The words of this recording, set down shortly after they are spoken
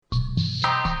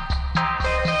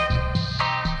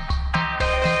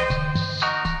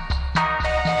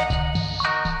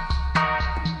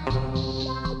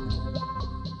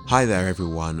Hi there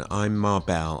everyone, I'm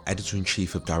Marbell,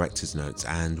 Editor-in-Chief of Director's Notes,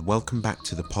 and welcome back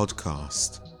to the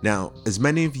podcast. Now, as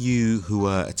many of you who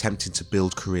are attempting to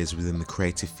build careers within the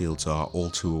creative fields are all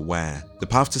too aware, the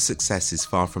path to success is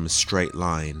far from a straight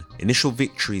line. Initial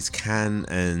victories can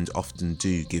and often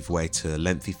do give way to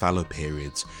lengthy fallow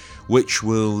periods, which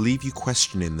will leave you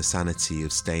questioning the sanity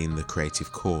of staying the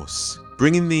creative course.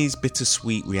 Bringing these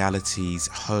bittersweet realities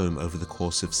home over the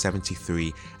course of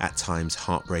 73 at times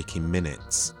heartbreaking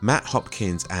minutes, Matt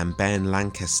Hopkins and Ben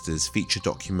Lancaster's feature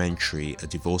documentary A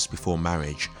Divorce Before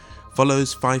Marriage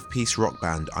follows five-piece rock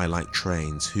band I Like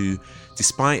Trains, who,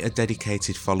 despite a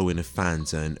dedicated following of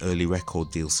fans and early record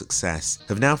deal success,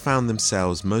 have now found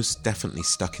themselves most definitely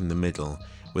stuck in the middle,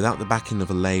 without the backing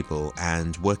of a label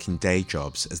and working day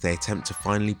jobs as they attempt to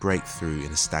finally break through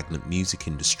in a stagnant music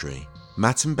industry.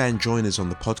 Matt and Ben join us on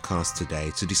the podcast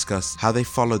today to discuss how they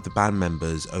followed the band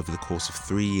members over the course of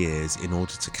 3 years in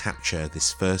order to capture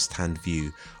this first-hand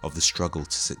view of the struggle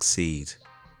to succeed.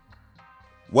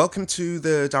 Welcome to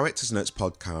the Director's Notes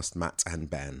podcast, Matt and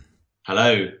Ben.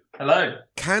 Hello. Hello.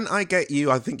 Can I get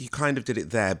you, I think you kind of did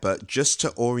it there, but just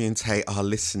to orientate our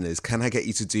listeners, can I get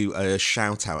you to do a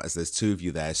shout out as there's two of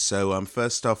you there? So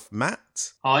first off,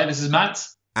 Matt. Hi, this is Matt.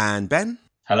 And Ben.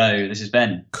 Hello, this is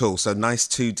Ben. Cool, so nice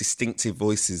two distinctive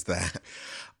voices there.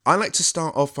 I like to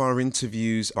start off our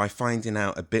interviews by finding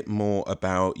out a bit more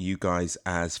about you guys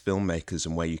as filmmakers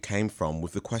and where you came from,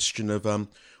 with the question of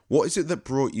what is it that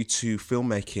brought you to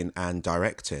filmmaking and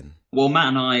directing? Well,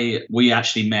 Matt and we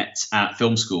actually met at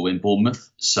film school in Bournemouth.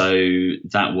 So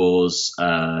that was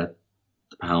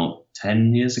about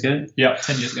 10 years ago. Yeah,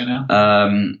 10 years ago now.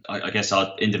 I guess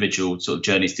our individual sort of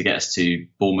journeys to get us to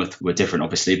Bournemouth were different,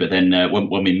 obviously. But then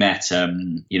when we met,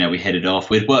 we headed off.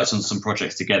 We'd worked on some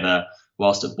projects together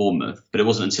whilst at Bournemouth, but it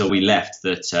wasn't until we left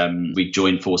that we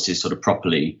joined forces sort of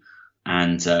properly.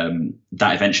 And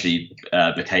that eventually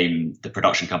became the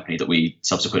production company that we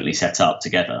subsequently set up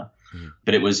together. Mm.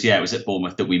 But it was at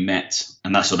Bournemouth that we met,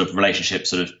 and that sort of relationship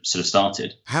sort of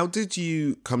started. How did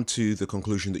you come to the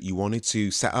conclusion that you wanted to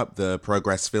set up the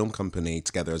Progress Film Company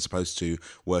together as opposed to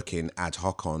working ad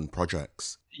hoc on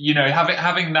projects? You know,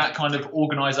 having that kind of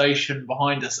organisation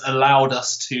behind us allowed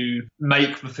us to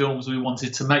make the films we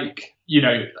wanted to make. You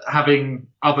know, having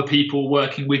other people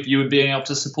working with you and being able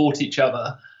to support each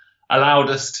other allowed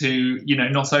us to, you know,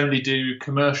 not only do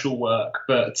commercial work,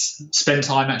 but spend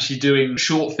time actually doing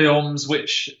short films,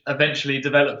 which eventually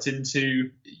developed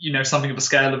into, you know, something of a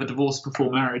scale of A Divorce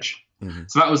Before Marriage. Mm-hmm.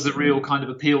 So that was the real kind of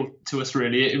appeal to us,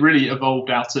 really. It really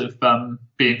evolved out of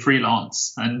being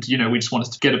freelance. And, you know, we just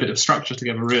wanted to get a bit of structure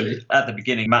together, really. At the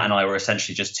beginning, Matt and I were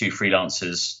essentially just two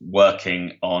freelancers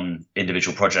working on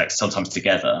individual projects, sometimes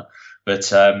together.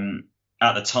 But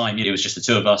at the time, it was just the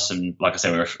two of us, and like I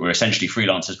said, we were essentially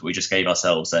freelancers, but we just gave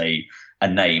ourselves a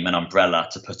name, an umbrella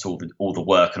to put all the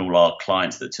work and all our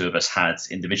clients that the two of us had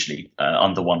individually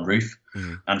under one roof.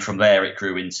 Mm-hmm. And from there, it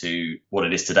grew into what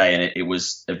it is today, and it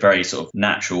was a very sort of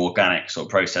natural, organic sort of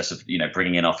process of, you know,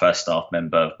 bringing in our first staff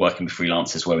member, working with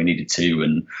freelancers where we needed to,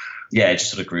 and it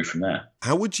just sort of grew from there.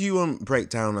 How would you break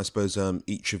down, I suppose,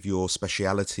 each of your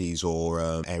specialities or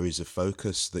areas of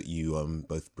focus that you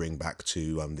both bring back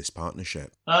to this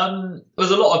partnership?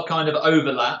 There's a lot of kind of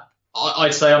overlap.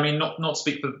 I'd say, I mean, not to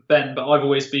speak for Ben, but I've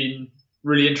always been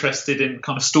really interested in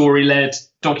kind of story-led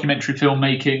documentary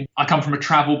filmmaking. I come from a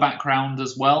travel background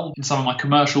as well. In some of my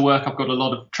commercial work, I've got a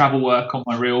lot of travel work on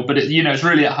my reel, but it's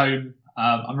really at home.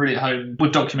 I'm really at home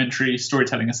with documentary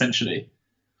storytelling, essentially.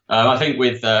 I think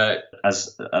with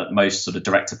as most sort of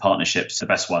director partnerships, the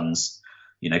best ones,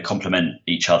 you know, complement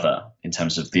each other in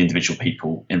terms of the individual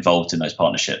people involved in those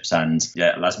partnerships. And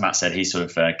as Matt said, he sort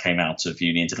of came out of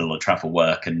uni and did a lot of travel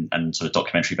work and sort of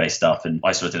documentary based stuff. And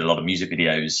I sort of did a lot of music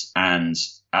videos. And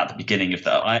at the beginning of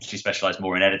that, I actually specialized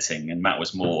more in editing, and Matt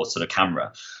was more sort of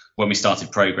camera. When we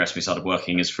started Progress, we started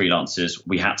working as freelancers.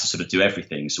 We had to sort of do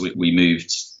everything. So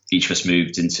each of us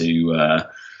moved into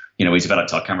we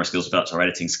developed our camera skills, developed our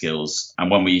editing skills. And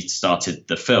when we started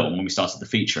the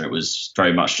feature, it was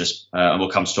very much just, and we'll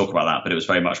come to talk about that, but it was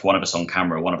very much one of us on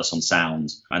camera, one of us on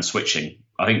sound, and switching.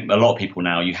 I think a lot of people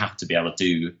now, you have to be able to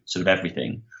do sort of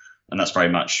everything. And that's very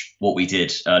much what we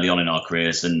did early on in our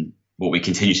careers and what we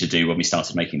continue to do when we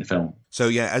started making the film. So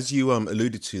as you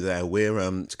alluded to there,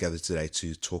 we're together today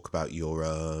to talk about your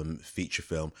feature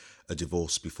film, A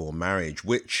Divorce Before Marriage,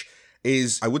 which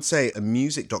is, I would say, a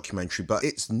music documentary, but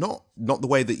it's not the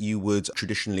way that you would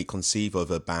traditionally conceive of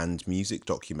a band music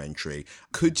documentary.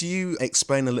 Could you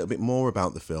explain a little bit more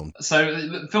about the film? So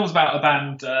the film's about a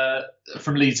band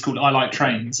from Leeds called I Like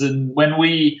Trains, and when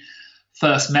we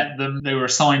first met them, they were a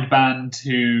signed band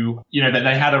who, that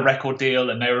they had a record deal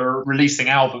and they were releasing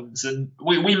albums. And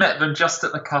we met them just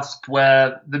at the cusp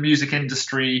where the music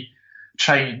industry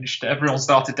changed. Everyone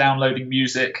started downloading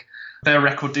music. Their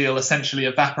record deal essentially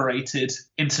evaporated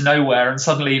into nowhere, and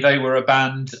suddenly they were a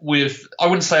band with, I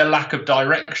wouldn't say a lack of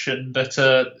direction, but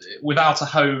without a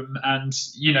home, and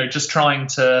just trying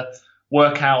to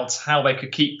work out how they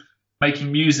could keep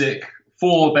making music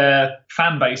for their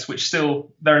fan base, which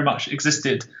still very much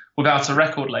existed without a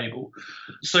record label.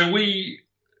 So we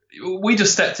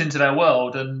just stepped into their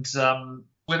world, and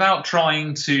without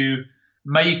trying to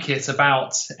make it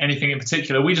about anything in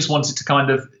particular, we just wanted to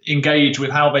kind of engage with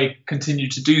how they continue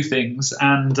to do things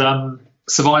and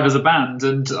survive as a band.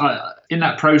 And in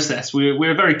that process, we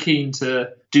were very keen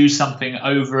to do something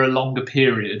over a longer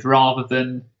period rather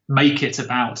than make it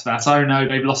about that, oh no,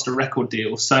 they've lost a record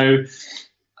deal. So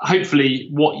hopefully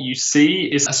what you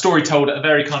see is a story told at a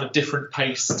very kind of different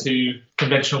pace to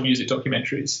conventional music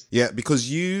documentaries. Yeah,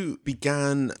 because you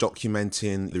began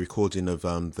documenting the recording of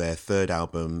their third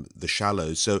album, The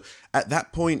Shallows. So at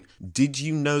that point, did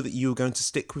you know that you were going to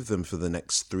stick with them for the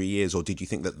next 3 years, or did you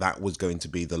think that that was going to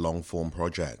be the long-form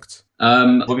project?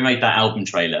 When we made that album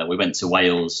trailer, we went to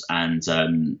Wales and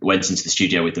went into the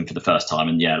studio with them for the first time.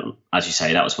 And yeah, as you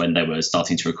say, that was when they were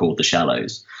starting to record The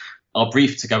Shallows. Our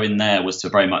brief to go in there was to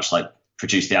very much like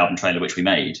produce the album trailer, which we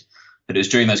made. But it was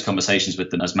during those conversations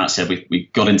with them, as Matt said, we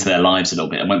got into their lives a little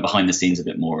bit and went behind the scenes a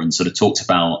bit more and sort of talked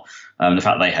about the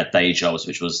fact they had day jobs,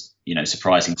 which was,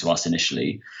 surprising to us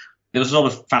initially. There was a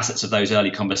lot of facets of those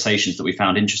early conversations that we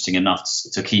found interesting enough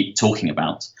to keep talking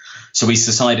about. So we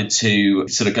decided to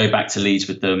sort of go back to Leeds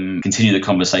with them, continue the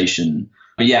conversation.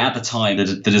 But yeah, at the time, the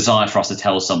desire for us to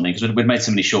tell something, because we'd made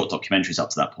so many short documentaries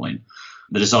up to that point,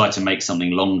 the desire to make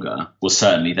something longer was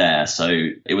certainly there. So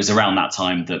it was around that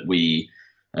time that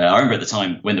I remember at the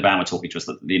time when the band were talking to us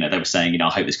that, they were saying, I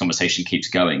hope this conversation keeps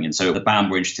going. And so the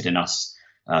band were interested in us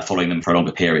following them for a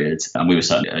longer period. And we were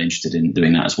certainly interested in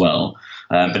doing that as well.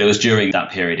 But it was during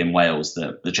that period in Wales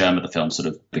that the germ of the film sort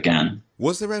of began.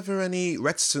 Was there ever any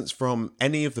reticence from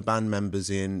any of the band members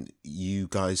in you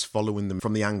guys following them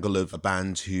from the angle of a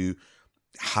band who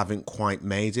haven't quite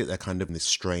made it? They're kind of in this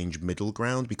strange middle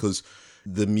ground, because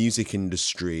the music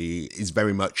industry is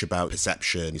very much about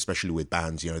perception, especially with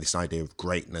bands, this idea of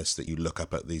greatness that you look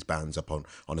up at these bands up on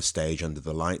a stage under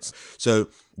the lights. So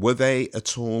were they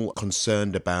at all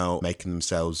concerned about making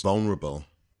themselves vulnerable?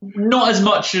 Not as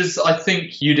much as I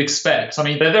think you'd expect. I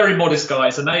mean, they're very modest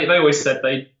guys, and they always said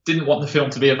they didn't want the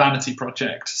film to be a vanity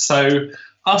project. So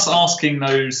us asking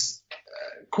those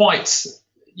quite,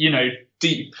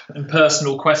 deep and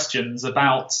personal questions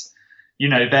about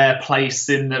their place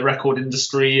in the record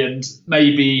industry and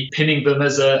maybe pinning them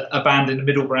as a band in the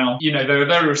middle ground. They were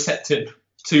very receptive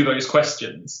to those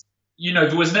questions.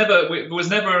 There was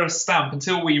never a stamp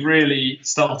until we really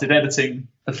started editing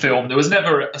the film. There was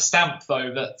never a stamp,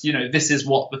 though, that, this is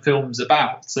what the film's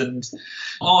about. And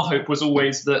our hope was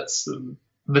always that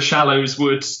The Shallows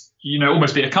would,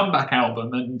 almost be a comeback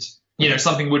album and,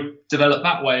 something would develop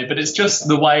that way. But it's just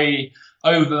the way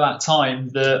over that time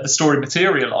the story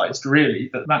materialized,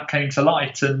 really, that came to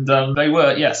light, and they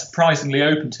were surprisingly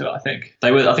open to it. I think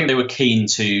they were keen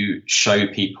to show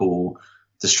people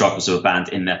the struggles of a band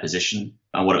in their position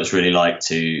and what it was really like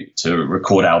to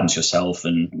record albums yourself.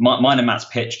 And mine and Matt's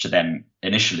pitch to them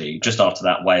initially, just after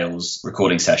that Wales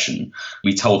recording session,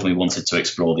 we told them we wanted to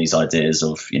explore these ideas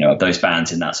of those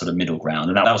bands in that sort of middle ground,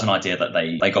 and that was an idea that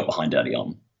they got behind early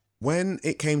on. When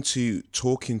it came to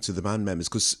talking to the band members,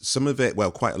 because some of it,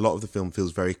 quite a lot of the film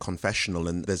feels very confessional,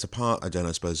 and there's a part,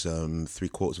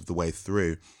 3/4 of the way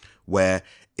through, where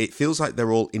it feels like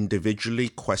they're all individually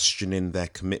questioning their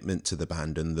commitment to the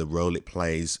band and the role it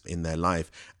plays in their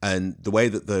life. And the way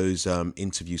that those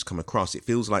interviews come across, it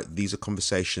feels like these are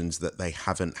conversations that they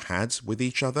haven't had with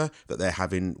each other, that they're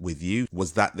having with you.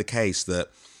 Was that the case, that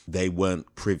they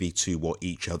weren't privy to what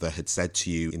each other had said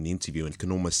to you in the interview, and you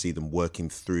can almost see them working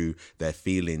through their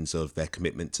feelings of their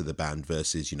commitment to the band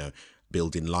versus,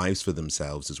 building lives for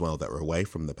themselves as well that are away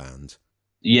from the band?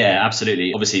 Yeah,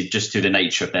 absolutely. Obviously, just through the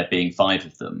nature of there being 5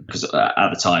 of them, because at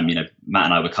the time, Matt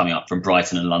and I were coming up from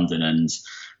Brighton and London, and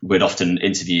we'd often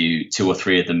interview 2 or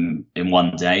 3 of them in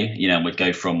one day, and we'd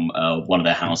go from one of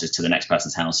their houses to the next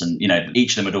person's house. And,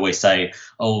 each of them would always say,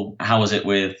 oh, how was it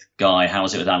with Guy? How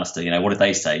was it with Alistair? What did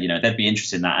they say? They'd be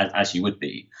interested in that as you would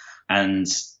be. And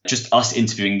just us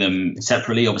interviewing them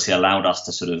separately obviously allowed us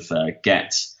to sort of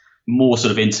get more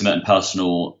sort of intimate and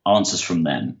personal answers from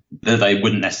them that they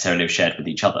wouldn't necessarily have shared with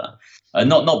each other.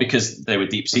 Not because they were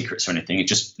deep secrets or anything. It's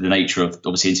just the nature of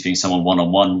obviously interviewing someone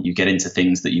one-on-one. You get into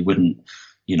things that you wouldn't,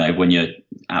 when you're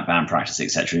at band practice,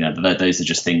 etc. Those are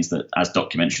just things that, as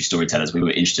documentary storytellers, we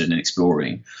were interested in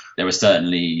exploring. There were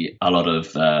certainly a lot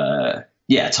of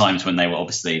times when they were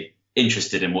obviously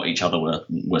interested in what each other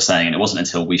were saying, and it wasn't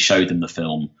until we showed them the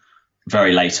film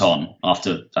very late on,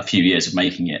 after a few years of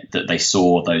making it, that they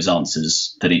saw those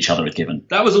answers that each other had given.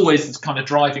 That was always the kind of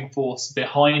driving force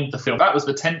behind the film. That was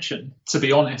the tension, to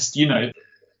be honest.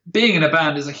 Being in a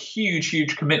band is a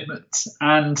huge commitment,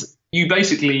 and you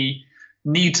basically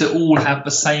need to all have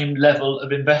the same level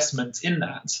of investment in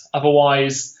that.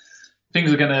 Otherwise,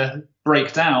 things are going to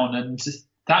break down. And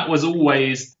that was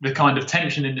always the kind of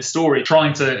tension in the story,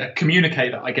 trying to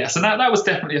communicate that, I guess. And that was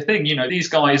definitely a thing. These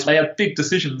guys, they had big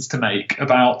decisions to make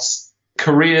about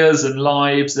careers and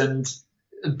lives,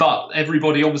 but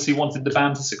everybody obviously wanted the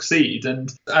band to succeed.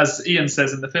 And as Ian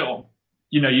says in the film,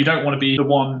 you don't want to be the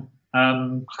one.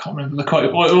 I can't remember the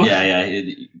quote.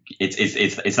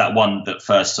 It's that one that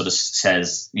first sort of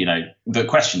says, that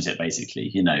questions it, basically,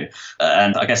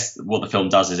 and I guess what the film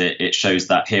does is it shows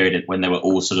that period when they were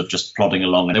all sort of just plodding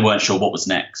along and they weren't sure what was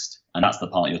next. And that's the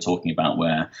part you're talking about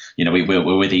where,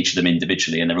 we're with each of them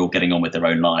individually and they're all getting on with their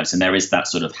own lives. And there is that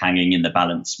sort of hanging in the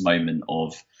balance moment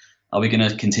of, are we going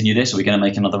to continue this? Are we going to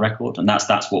make another record? And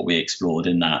that's what we explored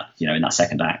in that, in that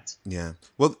second act. Yeah.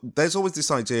 Well, there's always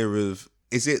this idea of,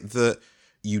 is it that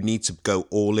you need to go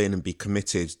all in and be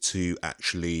committed to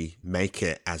actually make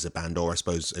it as a band, or I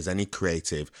suppose as any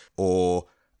creative, or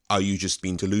are you just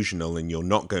being delusional and you're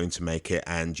not going to make it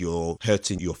and you're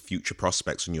hurting your future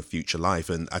prospects and your future life?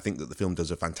 And I think that the film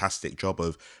does a fantastic job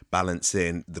of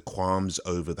balancing the qualms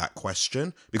over that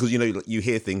question, because, you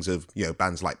hear things of,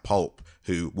 bands like Pulp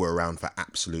who were around for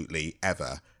absolutely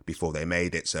ever before they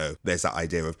made it. So there's that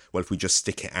idea of, well, if we just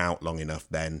stick it out long enough,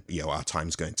 then, our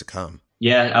time's going to come.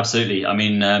 Yeah, absolutely. I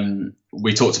mean,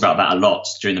 we talked about that a lot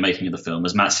during the making of the film.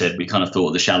 As Matt said, we kind of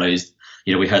thought The Shallows,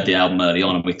 we heard the album early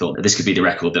on and we thought this could be the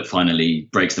record that finally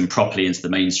breaks them properly into the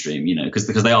mainstream, because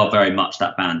they are very much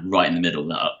that band right in the middle.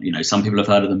 That, some people have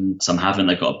heard of them, some haven't.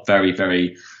 They've got a very,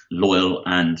 very loyal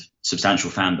and substantial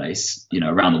fan base,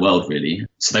 around the world, really.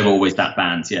 So they were always that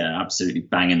band, absolutely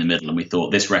bang in the middle. And we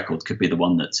thought this record could be the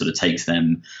one that sort of takes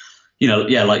them,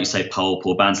 like you say, Pulp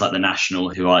or bands like The National,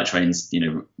 who I Trains,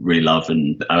 really love,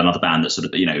 and another band that sort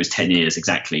of, it was 10 years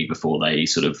exactly before they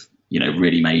sort of,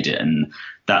 really made it. And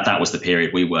that was the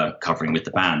period we were covering with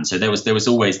the band. So there was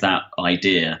always that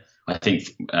idea, I think,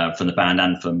 from the band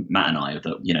and from Matt and I,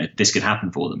 that, this could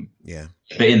happen for them. Yeah.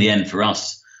 But in the end, for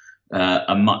us,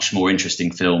 a much more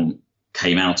interesting film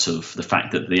came out of the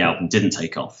fact that the album didn't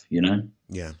take off,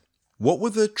 Yeah. What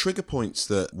were the trigger points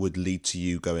that would lead to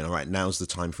you going, all right, now's the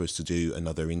time for us to do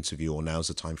another interview, or now's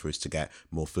the time for us to get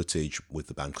more footage with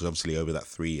the band? Because obviously over that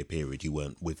 3-year period, you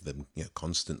weren't with them,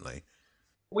 constantly.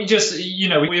 We just,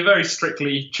 we very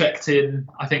strictly checked in,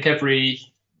 I think, every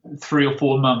 3 or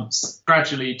 4 months,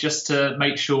 gradually, just to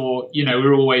make sure,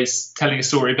 we're always telling a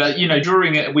story. But,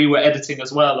 during it, we were editing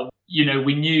as well. And,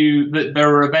 we knew that there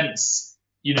were events,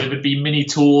 there'd be mini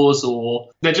tours,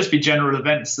 or there'd just be general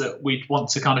events that we'd want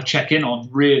to kind of check in on,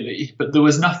 really. But there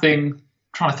was nothing,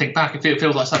 trying to think back, it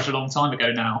feels like such a long time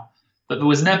ago now, but there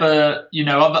was never,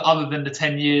 other than the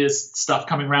 10 years stuff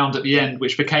coming round at the end,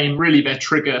 which became really their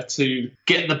trigger to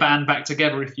get the band back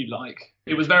together, if you like.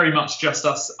 It was very much just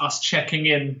us checking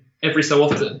in every so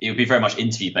often. It would be very much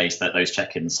interview based, those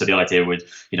check-ins. So the idea would,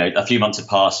 a few months have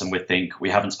passed and we'd think, we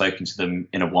haven't spoken to them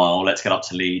in a while, let's get up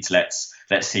to Leeds, let's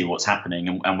see what's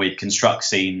happening, and we'd construct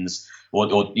scenes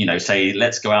or say,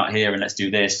 let's go out here and let's do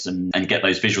this, and get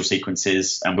those visual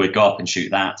sequences, and we'd go up and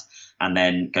shoot that and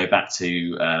then go back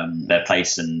to their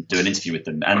place and do an interview with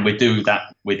them. And we'd do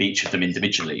that with each of them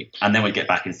individually, and then we'd get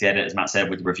back into the edit, as Matt said,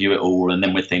 we'd review it all, and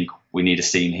then we'd think, we need a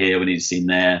scene here, we need a scene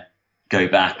there, go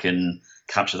back and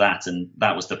capture that. And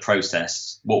that was the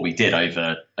process, what we did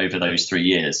over those 3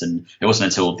 years. And it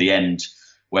wasn't until the end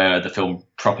where the film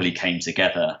properly came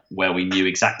together, where we knew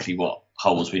exactly what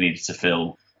holes we needed to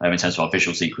fill in terms of our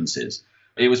visual sequences.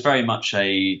 It was very much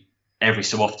every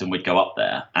so often we'd go up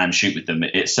there and shoot with them.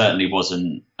 It certainly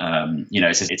wasn't,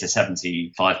 it's a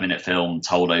 75-minute film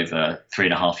told over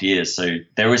 3.5 years. So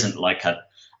there isn't like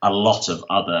a lot of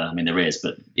other, I mean, there is,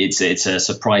 but it's a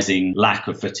surprising lack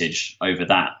of footage over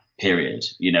that period.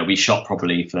 We shot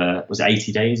probably for, was it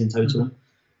 80 days in total? Mm-hmm.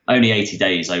 Only 80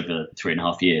 days over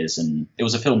 3.5 years. And it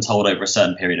was a film told over a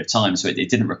certain period of time. So it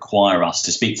didn't require us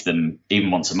to speak to them even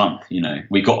once a month.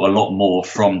 We got a lot more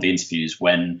from the interviews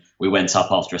when we went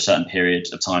up after a certain period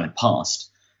of time had passed,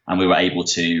 and we were able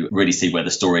to really see where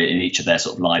the story in each of their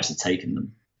sort of lives had taken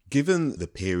them. Given the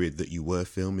period that you were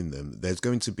filming them, there's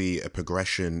going to be a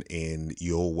progression in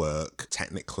your work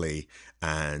technically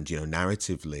and,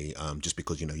 narratively, just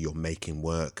because, you're making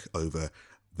work over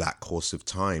that course of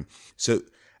time. So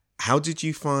how did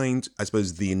you find, I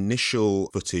suppose, the initial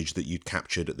footage that you'd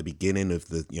captured at the beginning of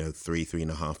the,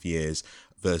 3.5 years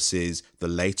versus the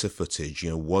later footage?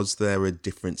 Was there a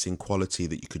difference in quality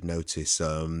that you could notice,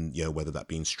 whether that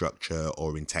be in structure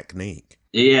or in technique?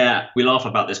 Yeah, we laugh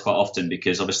about this quite often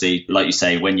because obviously, like you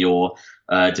say, when you're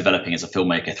developing as a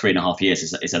filmmaker, 3.5 years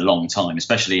is a long time,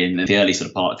 especially in the early sort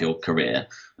of part of your career.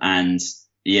 And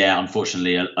yeah,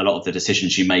 unfortunately, a lot of the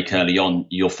decisions you make early on,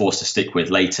 you're forced to stick with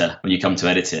later when you come to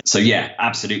edit it. So yeah,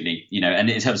 absolutely. And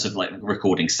in terms of like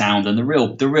recording sound and the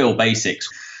real basics,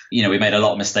 we made a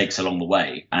lot of mistakes along the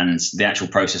way, and the actual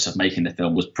process of making the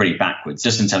film was pretty backwards,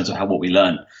 just in terms of what we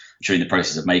learned during the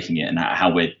process of making it and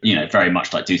how we'd, very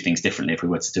much like do things differently if we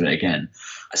were to do it again.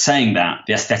 Saying that,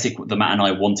 the aesthetic that Matt and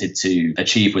I wanted to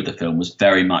achieve with the film was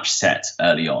very much set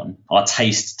early on. Our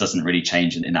taste doesn't really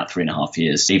change in that 3.5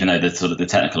 years, even though the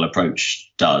technical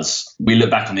approach does. We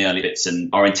look back on the early bits and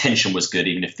our intention was good,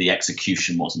 even if the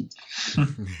execution wasn't.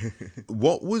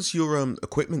 What was your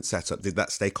equipment setup? Did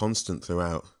that stay constant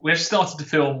throughout? We actually started to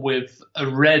film with a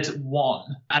Red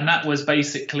 1, and that was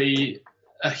basically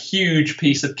a huge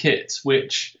piece of kit,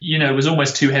 which, was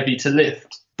almost too heavy to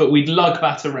lift. But we'd lug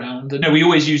that around. And we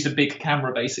always used a big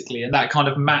camera, basically, and that kind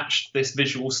of matched this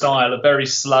visual style of very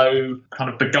slow,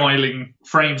 kind of beguiling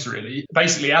frames, really.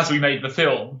 Basically, as we made the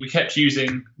film, we kept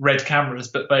using Red cameras,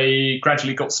 but they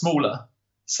gradually got smaller.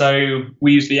 So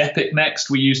we used the Epic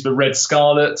next. We used the Red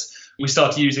Scarlet. We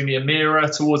started using the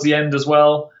Amira towards the end as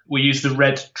well. We used the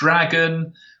Red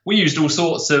Dragon. We used all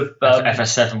sorts of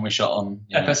FS7 we shot on.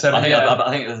 FS7.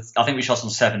 I think we shot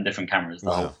on 7 different cameras.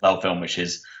 The whole film, which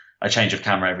is a change of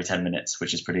camera every 10 minutes,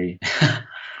 which is pretty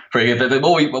good. But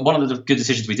one of the good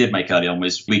decisions we did make early on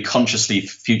was we consciously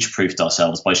future-proofed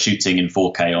ourselves by shooting in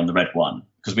 4K on the Red 1,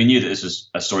 because we knew that this was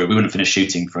a story we wouldn't finish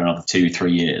shooting for another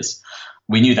 2-3 years.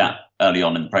 We knew that early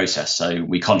on in the process, so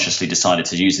we consciously decided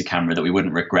to use the camera that we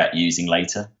wouldn't regret using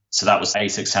later. So that was a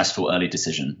successful early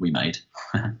decision we made.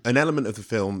 An element of the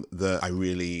film that I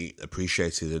really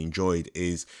appreciated and enjoyed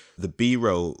is the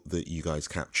B-roll that you guys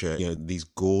capture, these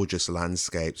gorgeous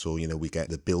landscapes, or, we get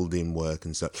the building work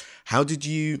and stuff. How did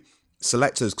you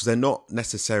select those? Because they're not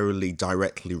necessarily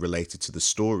directly related to the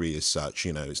story as such.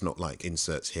 It's not like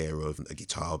inserts here of a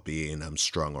guitar being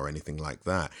strung or anything like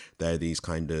that. They're these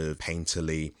kind of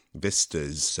painterly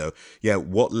vistas. So yeah,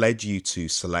 what led you to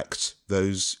select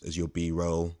those as your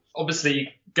B-roll?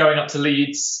 Obviously, going up to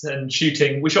Leeds and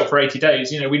shooting, we shot for 80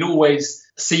 days. We'd always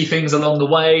see things along the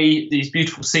way, these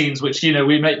beautiful scenes, which,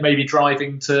 we may be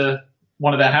driving to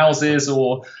one of their houses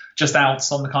or just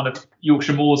out on the kind of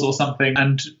Yorkshire moors or something,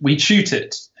 and we'd shoot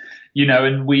it,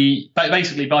 and we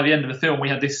basically, by the end of the film, we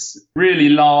had this really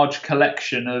large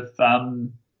collection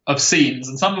of scenes,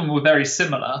 and some of them were very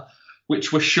similar,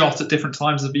 which were shot at different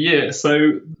times of the year.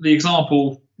 So the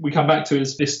example we come back to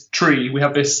is this tree. We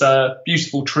have this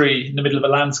beautiful tree in the middle of a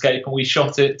landscape, and we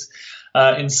shot it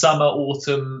in summer,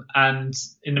 autumn, and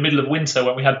in the middle of winter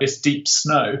when we had this deep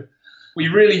snow. We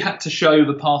really had to show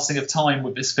the passing of time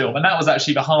with this film, and that was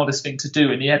actually the hardest thing to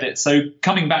do in the edit. So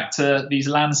coming back to these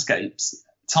landscapes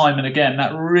time and again,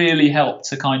 that really helped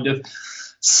to kind of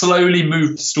slowly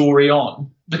move the story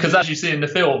on, because as you see in the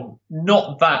film,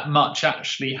 not that much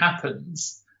actually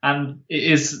happens. And it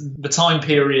is the time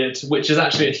period, which is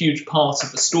actually a huge part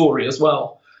of the story as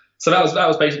well. So that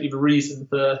was basically the reason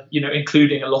for,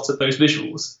 including a lot of those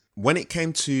visuals. When it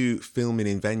came to filming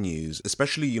in venues,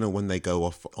 especially, when they go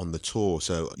off on the tour,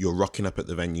 so you're rocking up at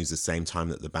the venues the same time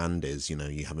that the band is,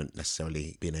 you haven't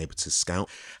necessarily been able to scout.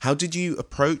 How did you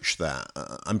approach that?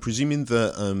 I'm presuming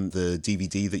that the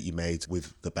DVD that you made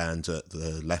with the band at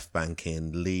the Left Bank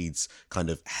in Leeds kind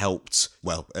of helped,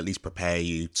 well, at least prepare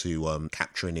you to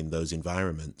capturing in those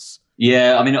environments.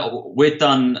 Yeah, I mean, we'd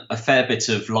done a fair bit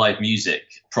of live music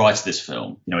prior to this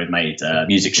film. We'd made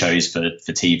music shows for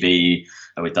TV.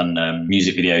 We'd done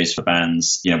music videos for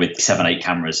bands, with 7-8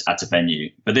 cameras at a venue.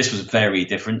 But this was very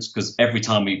different, because every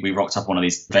time we rocked up one of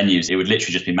these venues, it would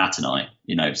literally just be Matt and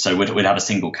I, so we'd have a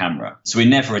single camera. So we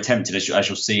never attempted, as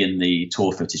you'll see in the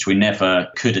tour footage, we never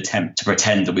could attempt to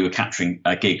pretend that we were capturing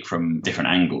a gig from different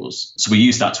angles. So we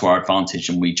used that to our advantage,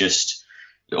 and we just...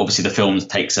 Obviously, the film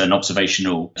takes an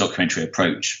observational documentary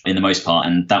approach in the most part,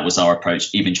 and that was our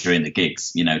approach even during the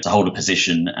gigs, to hold a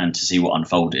position and to see what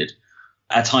unfolded.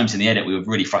 At times in the edit, we were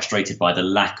really frustrated by the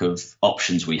lack of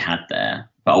options we had there,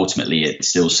 but ultimately it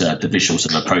still served the visual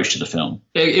sort of approach to the film.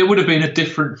 It would have been a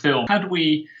different film had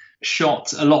we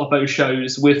shot a lot of those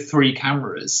shows with 3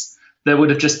 cameras. there would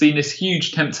have just been this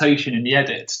huge temptation in the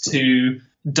edit to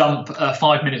dump a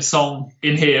 5-minute song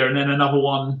in here and then another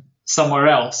one somewhere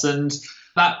else. And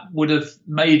that would have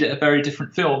made it a very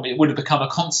different film. It would have become a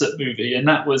concert movie, and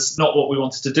that was not what we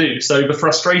wanted to do. So the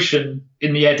frustration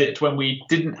in the edit when we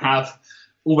didn't have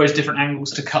all those different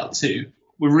angles to cut to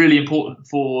were really important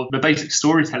for the basic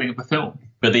storytelling of the film.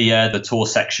 But the tour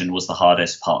section was the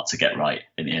hardest part to get right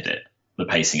in the edit, the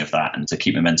pacing of that, and to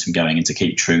keep momentum going and to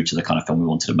keep true to the kind of film we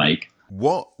wanted to make.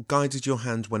 What guided your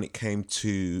hand when it came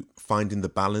to finding the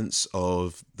balance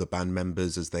of the band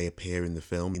members as they appear in the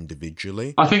film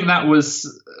individually? I think that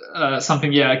was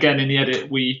something, again, in the edit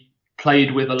we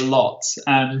played with a lot.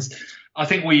 And I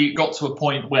think we got to a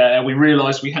point where we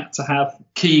realised we had to have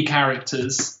key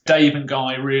characters. Dave and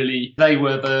Guy, really, they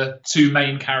were the two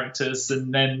main characters.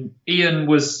 And then Ian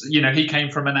was, he came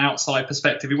from an outside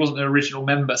perspective. He wasn't an original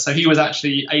member. So he was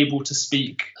actually able to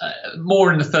speak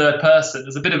more in the third person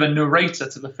as a bit of a narrator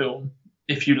to the film,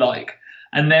 if you like.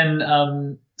 And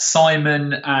then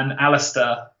Simon and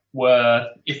Alistair were,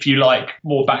 if you like,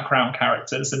 more background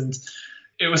characters. And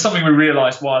it was something we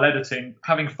realised while editing.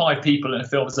 Having 5 people in a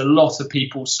film is a lot of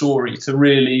people's story to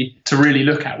really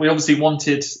look at. We obviously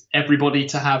wanted everybody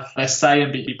to have their say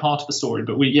and be part of the story,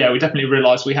 but we definitely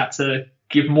realised we had to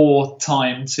give more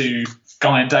time to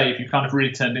Guy and Dave, who kind of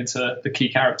really turned into the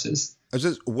key characters.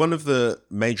 One of the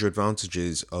major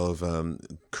advantages of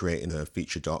creating a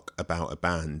feature doc about a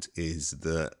band is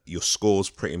that your score's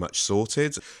pretty much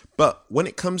sorted. But when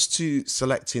it comes to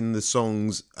selecting the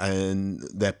songs and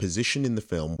their position in the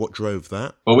film, what drove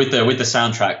that? Well, with the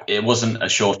soundtrack, it wasn't a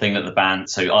sure thing that the band,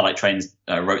 so I Like Trains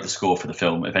wrote the score for the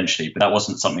film eventually, but that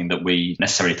wasn't something that we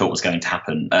necessarily thought was going to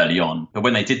happen early on. But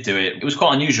when they did do it, it was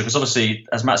quite unusual because obviously,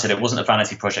 as Matt said, it wasn't a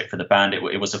vanity project for the band.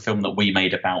 It was a film that we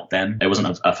made about them. It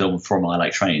wasn't a film from I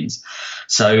Like Trains.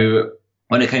 So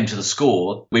when it came to the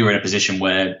score, we were in a position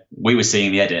where we were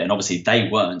seeing the edit, and obviously they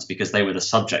weren't because they were the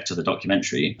subject of the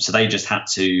documentary. So they just had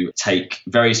to take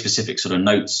very specific sort of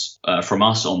notes from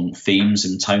us on themes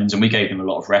and tones, and we gave them a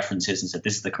lot of references and said,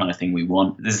 this is the kind of thing we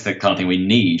want. This is the kind of thing we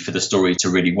need for the story to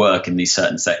really work in these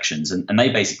certain sections. And they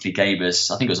basically gave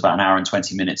us, I think it was about an hour and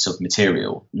 20 minutes of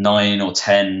material, 9 or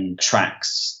 10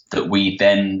 tracks that we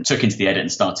then took into the edit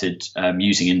and started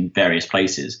using in various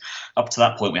places. Up to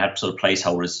that point, we had sort of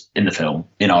placeholders in the film,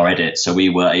 in our edit, so we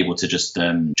were able to just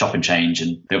chop and change,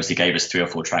 and they obviously gave us 3 or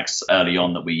 4 tracks early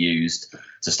on that we used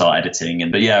to start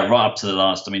editing. But right up to the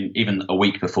last, even a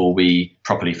week before we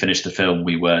properly finished the film,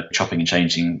 we were chopping and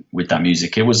changing with that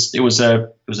music. It was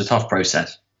a tough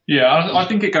process. Yeah, I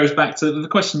think it goes back to the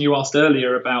question you asked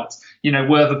earlier about,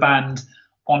 were the band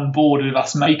on board with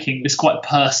us making this quite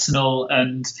personal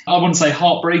and, I wouldn't say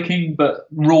heartbreaking, but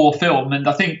raw film. And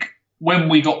I think when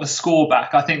we got the score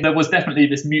back, I think there was definitely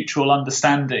this mutual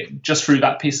understanding just through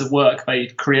that piece of work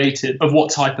they'd created of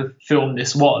what type of film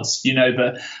this was,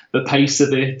 the pace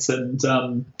of it and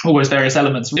all those various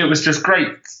elements. It was just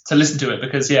great to listen to it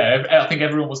because, I think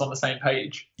everyone was on the same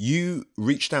page. You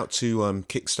reached out to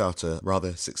Kickstarter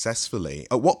rather successfully.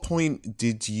 At what point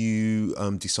did you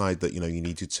decide that, you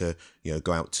needed to,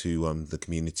 go out to the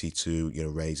community to,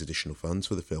 raise additional funds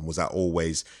for the film? Was that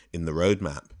always in the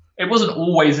roadmap? It wasn't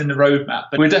always in the roadmap,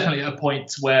 but we're definitely at a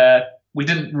point where we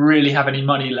didn't really have any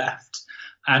money left.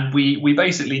 And we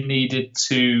basically needed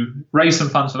to raise some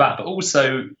funds for that, but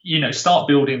also, start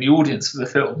building the audience for the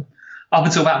film. Up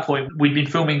until that point, we'd been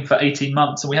filming for 18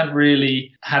 months and we hadn't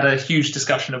really had a huge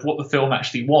discussion of what the film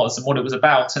actually was and what it was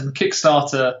about. And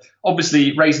Kickstarter,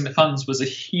 obviously raising the funds was a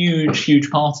huge, huge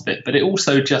part of it, but it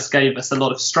also just gave us a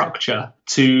lot of structure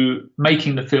to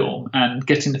making the film and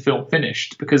getting the film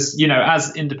finished. Because,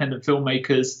 as independent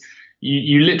filmmakers,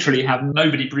 you literally have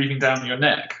nobody breathing down your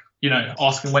neck,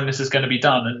 asking when this is going to be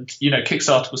done. And,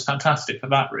 Kickstarter was fantastic for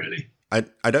that, really.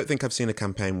 I don't think I've seen a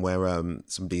campaign where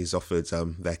somebody's offered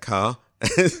their car.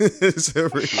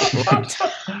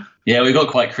 Yeah, we got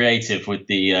quite creative with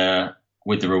the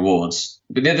rewards.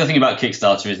 But the other thing about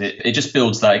Kickstarter is it just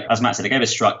builds that, as Matt said, it gave us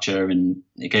structure and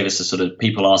it gave us a sort of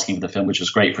people asking for the film, which was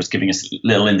great for us, giving us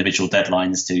little individual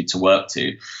deadlines to work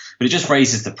to. But it just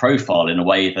raises the profile in a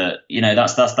way that,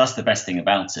 that's the best thing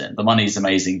about it. The money is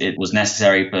amazing. It was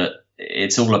necessary, but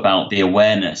it's all about the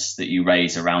awareness that you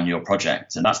raise around your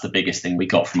project. And that's the biggest thing we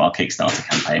got from our Kickstarter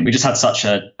campaign. We just had such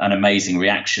an amazing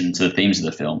reaction to the themes of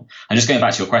the film. And just going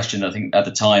back to your question, I think at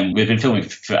the time we've been filming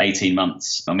for 18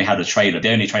 months and we had a trailer. The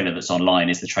only trailer that's online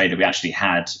is the trailer we actually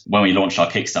had when we launched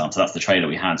our Kickstarter. That's the trailer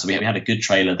we had. So we had a good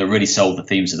trailer that really sold the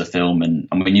themes of the film and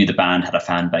we knew the band had a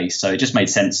fan base. So it just made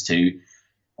sense to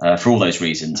for all those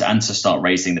reasons, and to start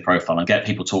raising the profile and get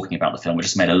people talking about the film. It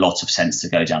just made a lot of sense to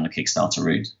go down the Kickstarter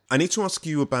route. I need to ask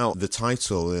you about the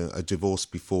title, A Divorce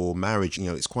Before Marriage.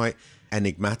 It's quite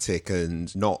enigmatic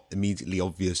and not immediately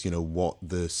obvious, what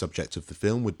the subject of the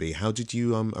film would be. How did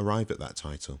you arrive at that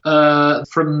title?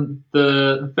 From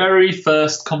the very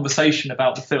first conversation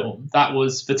about the film, that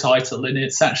was the title, and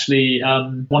it's actually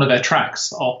one of their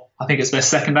tracks off, I think it's their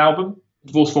second album,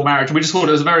 Divorce Before Marriage. We just thought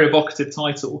it was a very evocative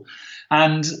title,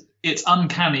 and it's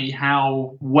uncanny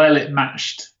how well it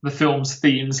matched the film's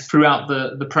themes throughout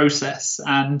the process.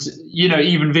 And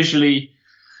even visually,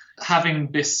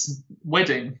 having this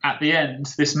wedding at the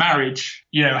end, this marriage,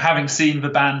 having seen the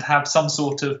band have some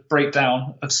sort of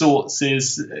breakdown of sorts,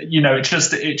 is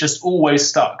it just always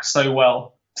stuck so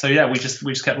well. So yeah, we just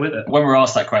kept with it. When we're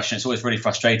asked that question, it's always really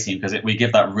frustrating because we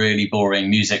give that really boring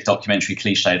music documentary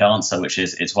cliched answer, which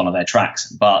is it's one of their tracks.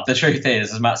 But the truth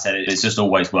is, as Matt said, it's just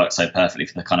always worked so perfectly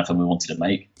for the kind of film we wanted to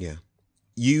make. Yeah.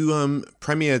 You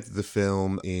premiered the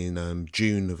film in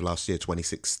June of last year,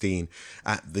 2016,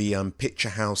 at the Picture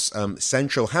House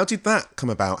Central. How did that come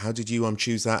about? How did you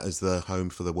choose that as the home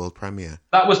for the world premiere?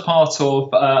 That was part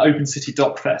of Open City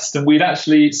DocFest, and we'd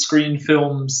actually screened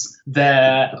films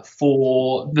there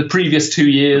for the previous 2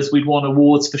 years. We'd won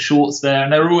awards for shorts there,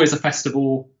 and there were always a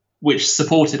festival which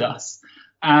supported us.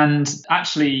 And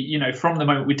actually, from the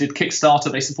moment we did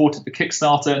Kickstarter, they supported the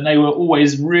Kickstarter, and they were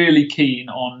always really keen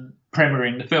on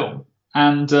premiering the film.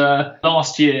 And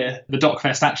last year, the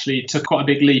DocFest actually took quite a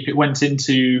big leap. It went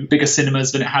into bigger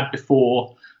cinemas than it had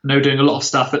before, and they were doing a lot of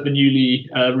stuff at the newly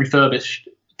refurbished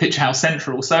Picture House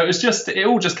Central. So it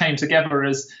all just came together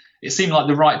as it seemed like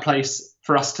the right place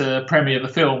for us to premiere the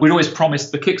film. We'd always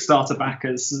promised the Kickstarter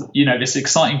backers, this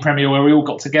exciting premiere where we all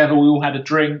got together, we all had a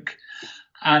drink.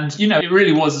 And, it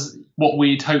really was what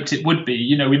we'd hoped it would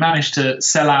be. We managed to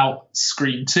sell out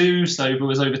Screen 2, so there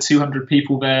was over 200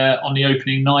 people there on the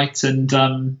opening night. And,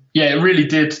 it really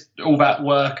did all that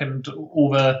work and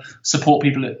all the support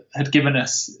people had given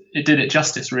us. It did it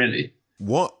justice, really.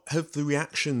 What have the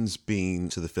reactions been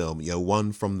to the film?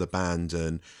 One from the band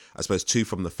and I suppose two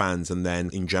from the fans, and then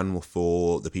in general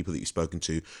for the people that you've spoken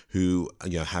to who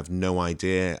have no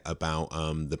idea about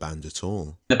the band at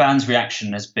all. The band's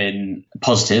reaction has been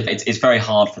positive. It's very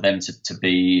hard for them to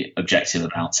be objective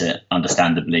about it,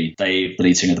 understandably. Dave, the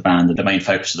lead singer of the band, the main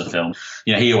focus of the film,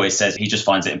 he always says he just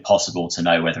finds it impossible to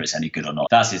know whether it's any good or not.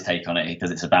 That's his take on it,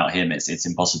 because it's about him. It's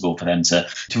impossible for them to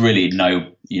really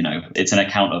know. It's an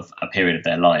account of a period of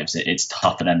their lives. It's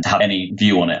tough for them to have any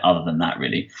view on it other than that,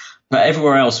 really. But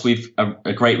everywhere else, we've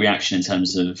a great reaction in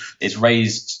terms of it's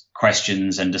raised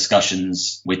questions and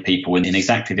discussions with people in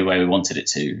exactly the way we wanted it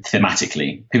to,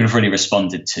 thematically. People have really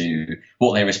responded to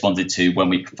what they responded to when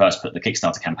we first put the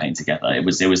Kickstarter campaign together. It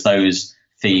was those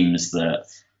themes that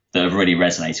have really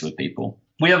resonated with people.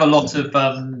 We have a lot of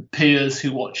peers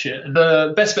who watch it.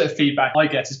 The best bit of feedback I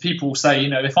get is people say,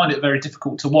 they find it very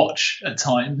difficult to watch at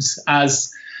times,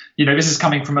 as this is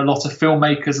coming from a lot of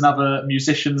filmmakers and other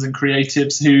musicians and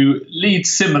creatives who lead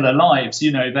similar lives.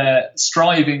 They're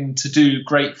striving to do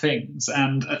great things,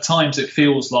 and at times it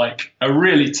feels like a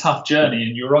really tough journey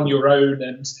and you're on your own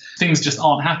and things just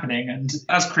aren't happening. And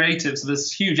as creatives,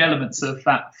 there's huge elements of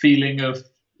that feeling of,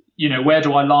 where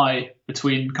do I lie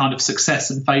between kind of success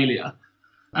and failure?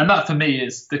 And that for me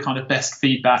is the kind of best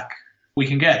feedback we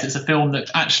can get. It's a film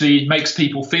that actually makes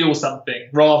people feel something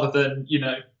rather than,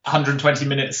 120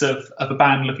 minutes of a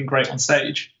band looking great on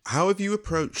stage. How have you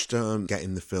approached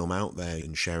getting the film out there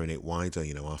and sharing it wider,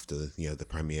 after the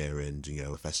premiere and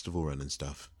a festival run and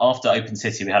stuff? After Open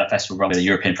City, we had a festival run with a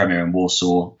European premiere in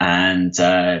Warsaw, and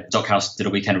Doc House did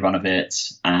a weekend run of it,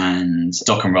 and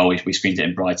Doc and Roll, we screened it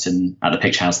in Brighton at the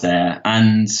Picture House there.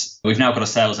 And we've now got a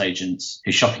sales agent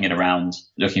who's shopping it around,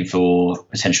 looking for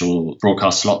potential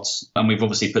broadcast slots. And we've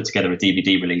obviously put together a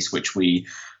DVD release, which we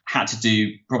had to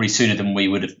do probably sooner than we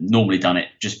would have normally done it,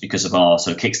 just because of our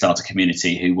sort of Kickstarter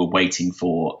community who were waiting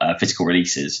for physical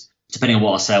releases. Depending on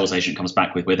what our sales agent comes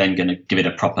back with, we're then going to give it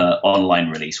a proper online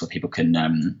release where people can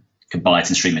buy it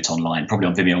and stream it online, probably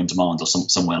on Vimeo on demand or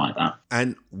somewhere like that.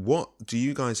 And what do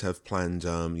you guys have planned?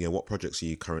 What projects are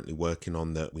you currently working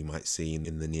on that we might see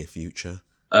in the near future?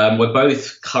 We're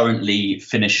both currently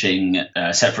finishing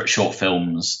separate short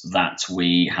films that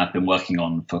we have been working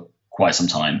on for quite some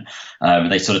time.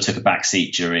 They sort of took a back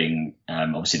seat during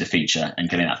obviously the feature and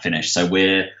getting that finished. So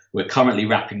we're currently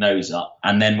wrapping those up,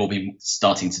 and then we'll be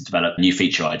starting to develop new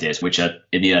feature ideas, which are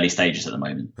in the early stages at the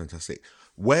moment. Fantastic.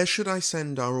 Where should I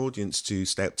send our audience to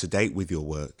stay up to date with your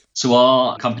work? So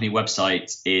our company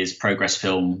website is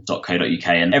progressfilm.co.uk,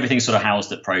 and everything's sort of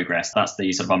housed at Progress. That's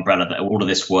the sort of umbrella that all of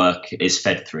this work is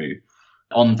fed through.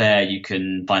 On there, you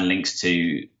can find links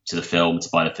to the film, to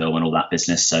buy the film and all that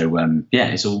business. So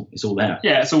it's all there.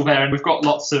 Yeah, it's all there. And we've got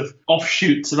lots of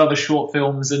offshoots of other short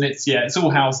films, and it's all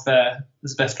housed there.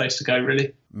 It's the best place to go,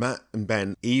 really. Matt and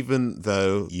Ben, even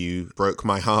though you broke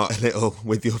my heart a little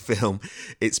with your film,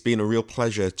 it's been a real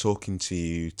pleasure talking to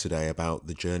you today about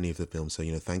the journey of the film. So,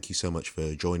 thank you so much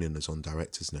for joining us on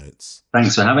Director's Notes.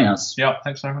 Thanks for having us. Yeah,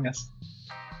 thanks for having us.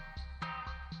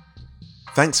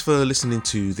 Thanks for listening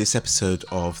to this episode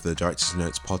of the Director's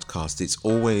Notes podcast. It's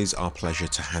always our pleasure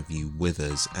to have you with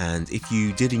us. And if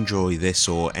you did enjoy this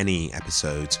or any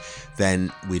episodes,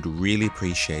 then we'd really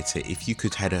appreciate it if you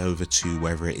could head over to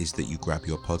wherever it is that you grab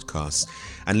your podcasts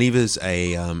and leave us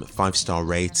a 5-star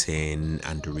rating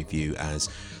and a review, as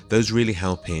those really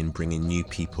help in bringing new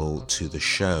people to the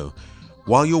show.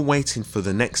 While you're waiting for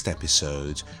the next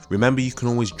episode, remember you can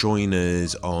always join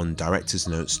us on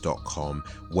directorsnotes.com,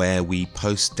 where we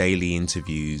post daily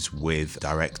interviews with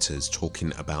directors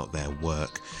talking about their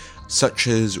work, such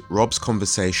as Rob's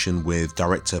conversation with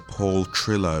director Paul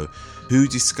Trillo, who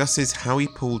discusses how he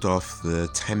pulled off the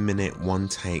 10-minute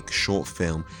one-take short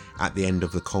film At the End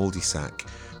of the Cul-de-sac,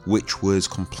 which was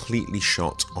completely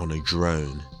shot on a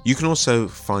drone. You can also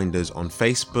find us on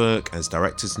Facebook as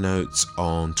Director's Notes,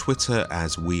 on Twitter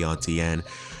as WeAreDN,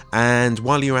 and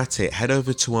while you're at it, head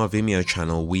over to our Vimeo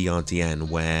channel, WeAreDN,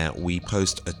 where we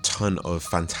post a ton of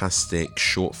fantastic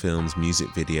short films, music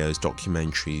videos,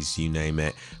 documentaries, you name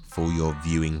it, for your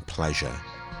viewing pleasure.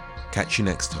 Catch you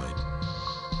next time.